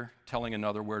beggar telling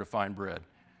another where to find bread.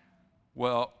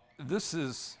 Well, this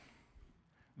is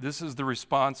the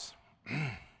response.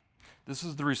 This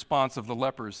is the response of the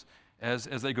lepers as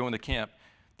they go into camp.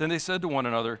 Then they said to one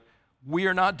another, "We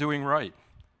are not doing right.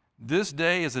 This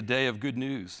day is a day of good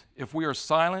news. If we are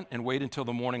silent and wait until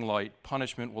the morning light,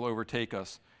 punishment will overtake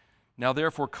us. Now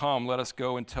therefore come, let us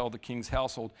go and tell the king's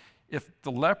household." If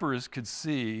the lepers could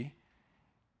see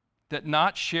that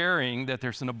not sharing, that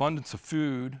there's an abundance of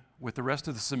food with the rest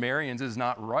of the Samaritans is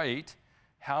not right,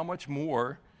 how much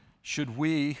more should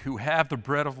we who have the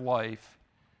bread of life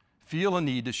feel a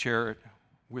need to share it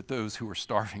with those who are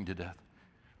starving to death?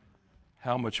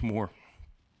 How much more?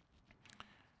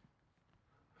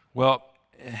 Well,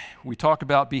 we talk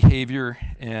about behavior,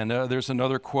 and there's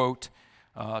another quote,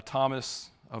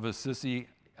 Thomas of Assisi.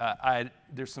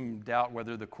 There's some doubt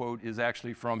whether the quote is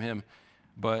actually from him,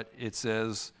 but it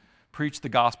says, "Preach the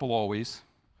gospel always,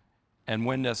 and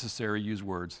when necessary, use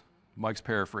words." Mike's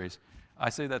paraphrase. I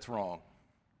say that's wrong.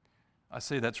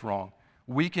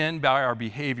 We can, by our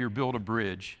behavior, build a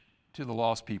bridge to the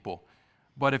lost people,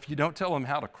 but if you don't tell them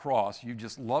how to cross, you've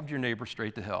just loved your neighbor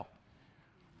straight to hell.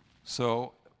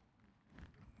 So,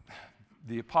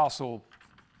 the Apostle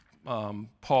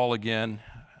Paul again,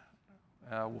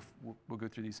 we'll go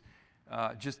through these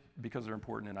just because they're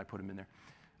important and I put them in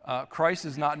there. Christ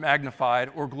is not magnified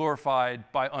or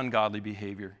glorified by ungodly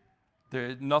behavior.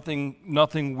 There's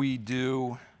nothing we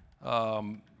do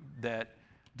that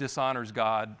dishonors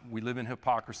God. We live in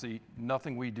hypocrisy.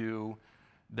 Nothing we do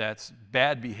that's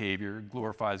bad behavior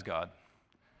glorifies God.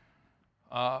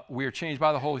 We are changed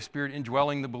by the Holy Spirit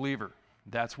indwelling the believer.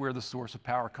 That's where the source of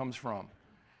power comes from.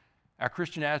 Our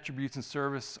Christian attributes and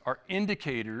service are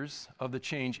indicators of the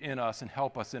change in us and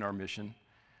help us in our mission.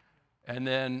 And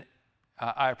then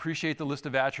I appreciate the list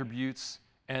of attributes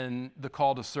and the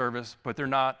call to service, but they're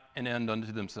not an end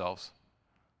unto themselves.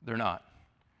 They're not.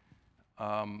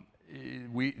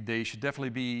 They should definitely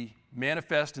be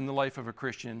manifest in the life of a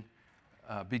Christian,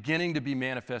 beginning to be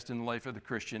manifest in the life of the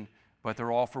Christian, but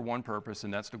they're all for one purpose,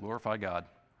 and that's to glorify God.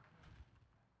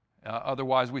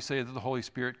 Otherwise, we say that the Holy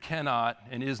Spirit cannot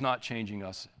and is not changing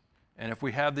us. And if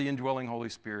we have the indwelling Holy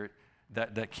Spirit,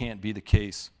 that can't be the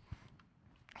case.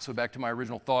 So back to my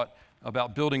original thought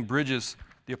about building bridges,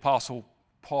 the Apostle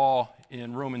Paul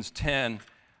in Romans 10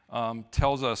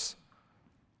 tells us,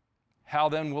 "How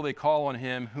then will they call on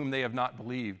him whom they have not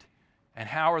believed? And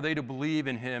how are they to believe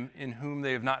in him in whom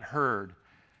they have not heard?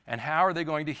 And how are they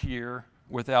going to hear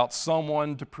without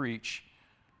someone to preach?"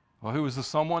 Well, who is the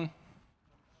someone?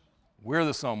 We're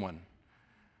the someone.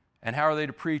 "And how are they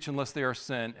to preach unless they are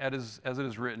sent? As it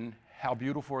is written, how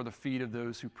beautiful are the feet of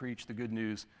those who preach the good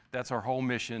news." That's our whole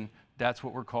mission. That's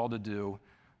what we're called to do.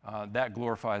 That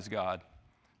glorifies God.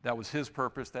 That was his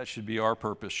purpose. That should be our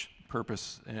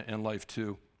purpose in life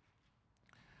too.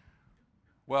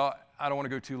 Well, I don't want to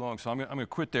go too long, so I'm going to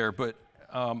quit there, but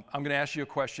I'm going to ask you a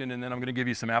question, and then I'm going to give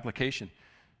you some application.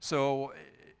 So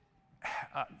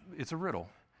it's a riddle.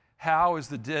 How is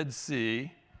the Dead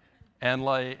Sea and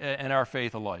our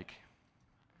faith alike?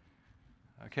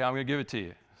 Okay, I'm going to give it to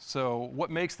you. So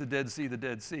what makes the Dead Sea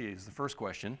is the first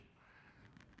question.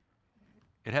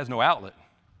 It has no outlet.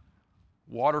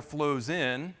 Water flows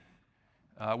in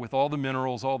with all the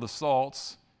minerals, all the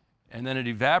salts, and then it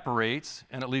evaporates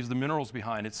and it leaves the minerals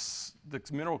behind. The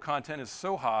mineral content is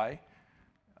so high,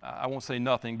 I won't say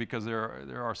nothing because there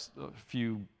are a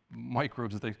few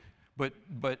microbes and things,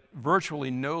 but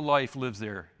virtually no life lives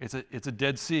there. It's a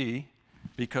Dead Sea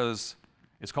because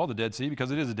it's called the Dead Sea because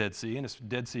it is a Dead Sea, and it's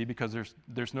Dead Sea because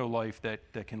there's no life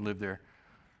that can live there.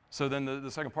 So then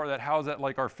the second part of that, how is that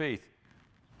like our faith?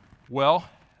 Well,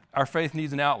 our faith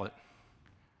needs an outlet.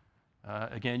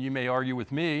 Again, you may argue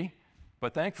with me,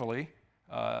 but thankfully,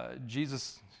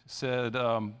 Jesus said,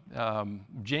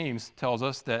 James tells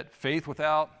us that faith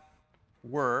without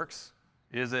works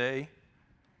is a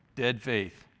dead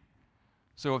faith.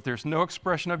 So if there's no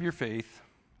expression of your faith,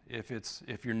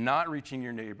 if you're not reaching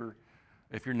your neighbor,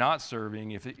 if you're not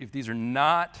serving, if these are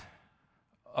not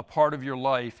a part of your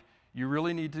life, you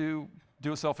really need to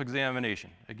do a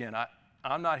self-examination. Again,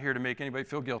 I'm not here to make anybody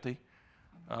feel guilty.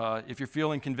 If you're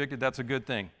feeling convicted, that's a good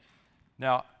thing.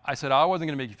 Now, I said I wasn't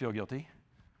going to make you feel guilty,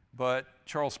 but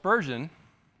Charles Spurgeon,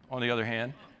 on the other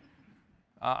hand,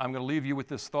 I'm going to leave you with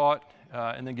this thought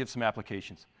and then give some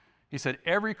applications. He said,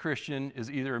 every Christian is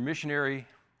either a missionary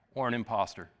or an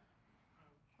imposter.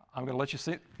 I'm going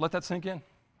to let that sink in.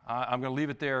 I'm going to leave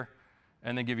it there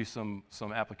and then give you some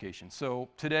applications. So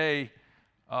today,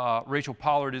 Rachel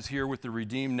Pollard is here with the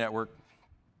Redeem Network.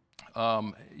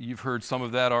 You've heard some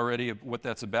of that already, of what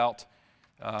that's about.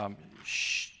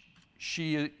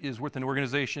 She is with an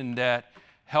organization that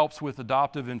helps with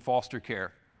adoptive and foster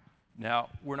care. Now,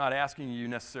 we're not asking you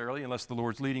necessarily, unless the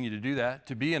Lord's leading you to do that,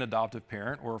 to be an adoptive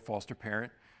parent or a foster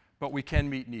parent, but we can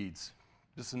meet needs.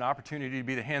 This is an opportunity to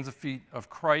be the hands and feet of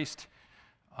Christ,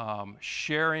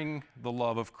 sharing the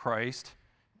love of Christ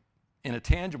in a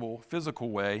tangible, physical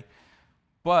way,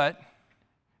 but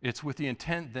it's with the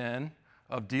intent then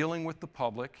of dealing with the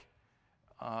public,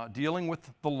 dealing with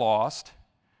the lost,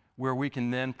 where we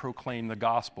can then proclaim the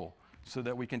gospel so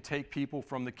that we can take people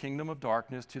from the kingdom of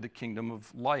darkness to the kingdom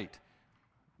of light.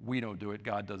 We don't do it,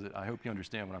 God does it. I hope you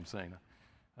understand what I'm saying.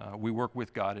 We work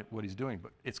with God at what he's doing,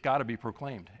 but it's got to be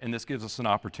proclaimed, and this gives us an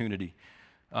opportunity.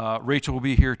 Rachel will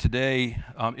be here today.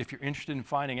 If you're interested in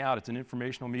finding out, it's an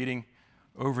informational meeting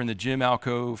over in the gym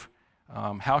alcove.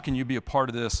 How can you be a part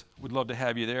of this? We'd love to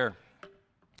have you there.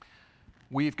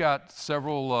 We've got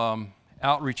several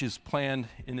outreaches planned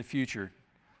in the future.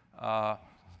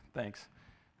 Thanks.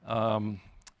 Several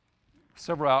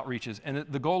outreaches, and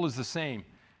the goal is the same.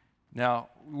 Now,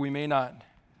 we may not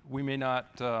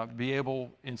be able,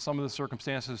 in some of the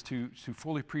circumstances, to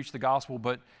fully preach the gospel,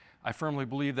 but I firmly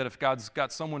believe that if God's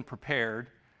got someone prepared,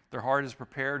 their heart is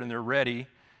prepared and they're ready,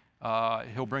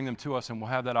 he'll bring them to us and we'll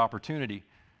have that opportunity.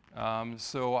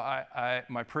 So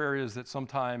my prayer is that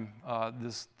sometime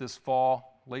this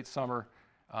fall, late summer,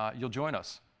 you'll join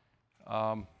us.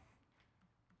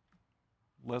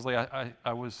 Leslie, I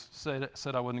said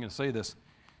I wasn't going to say this,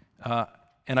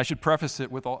 and I should preface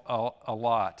it with a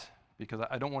lot because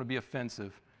I don't want to be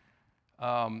offensive.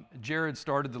 Jared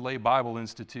started the Lay Bible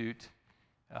Institute,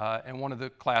 and one of the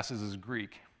classes is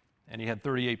Greek, and he had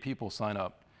 38 people sign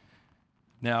up.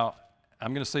 Now,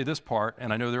 I'm going to say this part,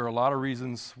 and I know there are a lot of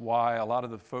reasons why a lot of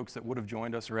the folks that would have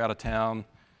joined us are out of town.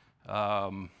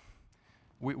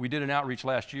 We did an outreach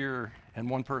last year, and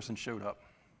one person showed up.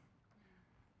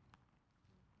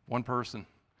 One person.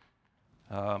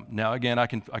 Now, again, I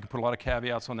can put a lot of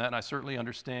caveats on that, and I certainly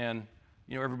understand,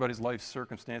 everybody's life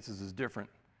circumstances is different.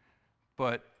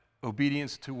 But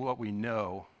obedience to what we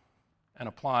know and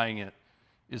applying it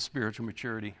is spiritual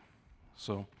maturity.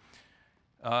 So,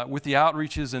 with the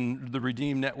outreaches and the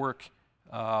Redeem Network,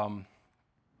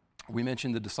 we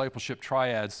mentioned the discipleship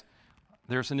triads.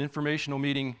 There's an informational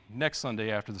meeting next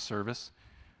Sunday after the service.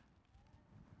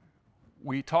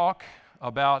 We talk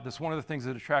about this. One of the things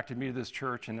that attracted me to this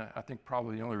church, and I think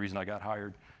probably the only reason I got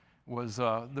hired, was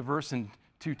the verse in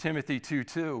 2 Timothy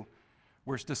 2:2,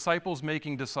 where it's disciples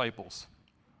making disciples.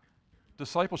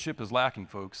 Discipleship is lacking,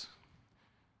 folks.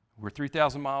 We're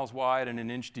 3,000 miles wide and an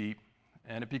inch deep,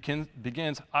 and it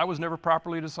begins, I was never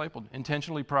properly discipled,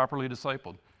 intentionally properly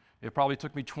discipled. It probably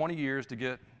took me 20 years to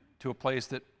get to a place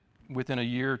that within a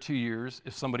year or 2 years,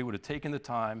 if somebody would have taken the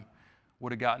time,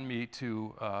 would have gotten me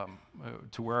to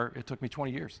where it took me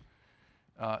 20 years.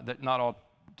 That not ought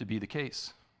to be the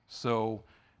case. So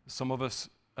some of us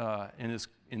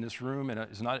in this room, and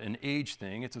it's not an age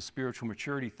thing, it's a spiritual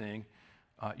maturity thing,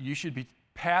 you should be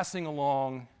passing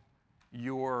along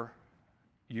your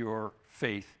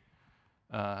faith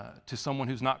to someone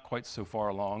who's not quite so far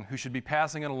along, who should be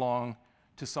passing it along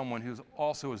to someone who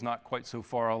also is not quite so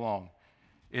far along.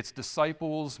 It's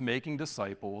disciples making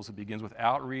disciples. It begins with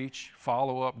outreach,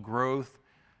 follow-up, growth,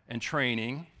 and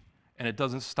training, and it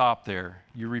doesn't stop there.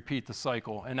 You repeat the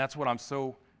cycle, and that's what I'm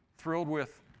so thrilled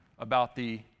with about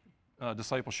the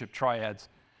discipleship triads.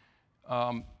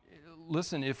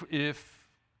 Listen,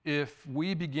 if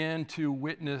we begin to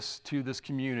witness to this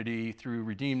community through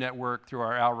Redeem Network, through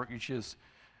our outreaches,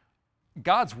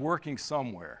 God's working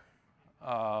somewhere.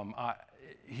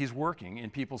 He's working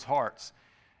in people's hearts.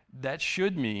 That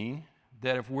should mean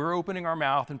that if we're opening our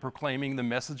mouth and proclaiming the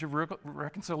message of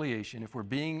reconciliation, if we're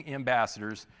being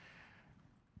ambassadors,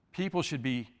 people should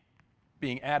be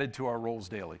being added to our rolls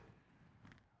daily.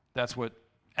 That's what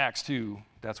Acts 2,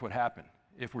 that's what happened.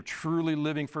 If we're truly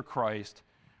living for Christ,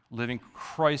 living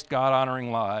Christ God-honoring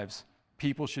lives,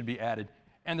 people should be added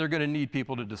and they're going to need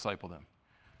people to disciple them.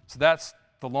 So that's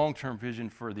the long-term vision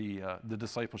for the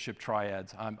discipleship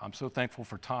triads. I'm so thankful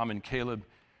for Tom and Caleb.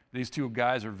 These two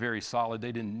guys are very solid.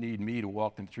 They didn't need me to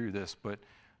walk them through this, but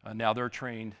now they're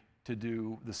trained to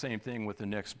do the same thing with the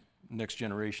next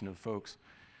generation of folks.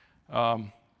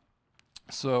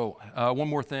 So one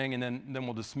more thing, and then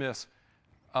we'll dismiss.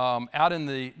 Out in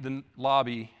the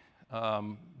lobby,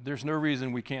 there's no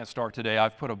reason we can't start today.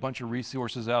 I've put a bunch of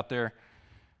resources out there.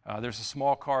 There's a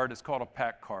small card. It's called a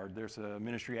PAC card. There's a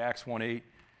Ministry Acts 1:8.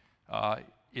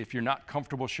 If you're not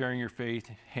comfortable sharing your faith,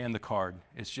 hand the card.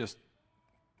 It's just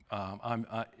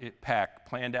PAC,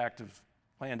 Planned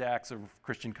Acts of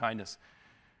Christian Kindness.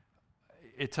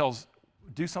 It tells,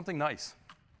 do something nice.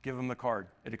 Give them the card.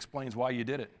 It explains why you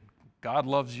did it. God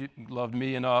loved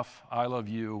me enough. I love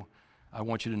you. I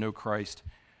want you to know Christ.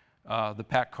 The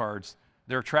PAC cards.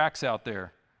 There are tracts out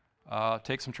there.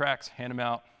 Take some tracts, hand them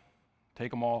out.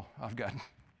 Take them all. I've got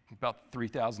about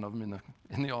 3,000 of them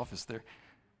in the office there.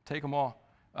 Take them all.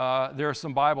 There are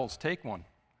some Bibles. Take one.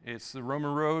 It's the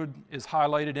Roman Road is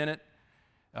highlighted in it.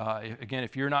 Again,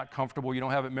 if you're not comfortable, you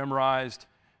don't have it memorized,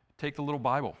 take the little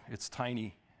Bible. It's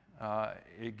tiny.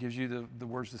 It gives you the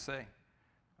words to say.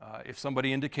 If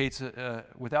somebody indicates,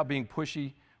 without being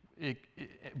pushy,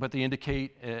 but they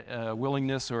indicate a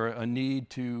willingness or a need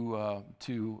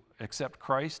to accept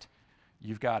Christ,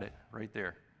 you've got it right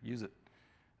there. Use it.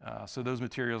 So those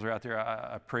materials are out there.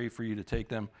 I pray for you to take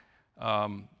them.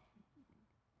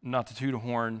 Not to toot a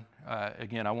horn,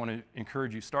 again, I want to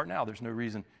encourage you, start now. There's no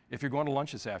reason. If you're going to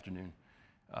lunch this afternoon,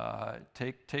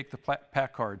 take the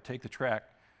PAC card, take the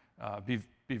tract, be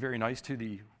very nice to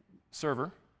the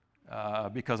server,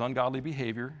 because ungodly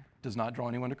behavior does not draw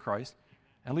anyone to Christ,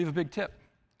 and leave a big tip,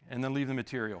 and then leave the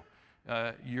material.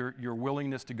 Your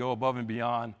willingness to go above and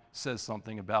beyond says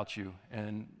something about you,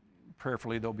 and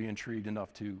prayerfully they'll be intrigued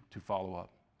enough to follow up.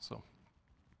 So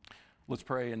let's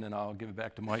pray, and then I'll give it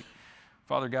back to Mike.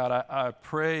 Father God, I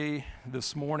pray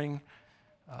this morning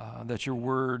that your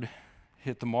word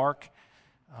hit the mark.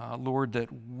 Lord, that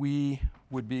we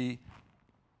would be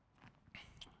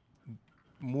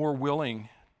more willing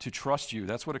to trust you.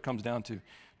 That's what it comes down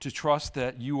to trust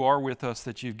that you are with us,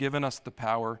 that you've given us the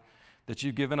power, that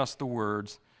you've given us the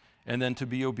words, and then to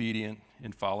be obedient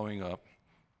in following up.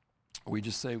 We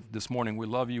just say this morning, we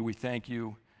love you, we thank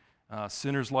you,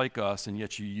 sinners like us, and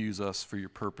yet you use us for your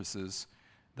purposes.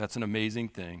 That's an amazing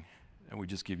thing, and we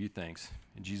just give you thanks.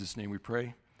 In Jesus' name we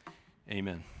pray,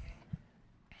 amen.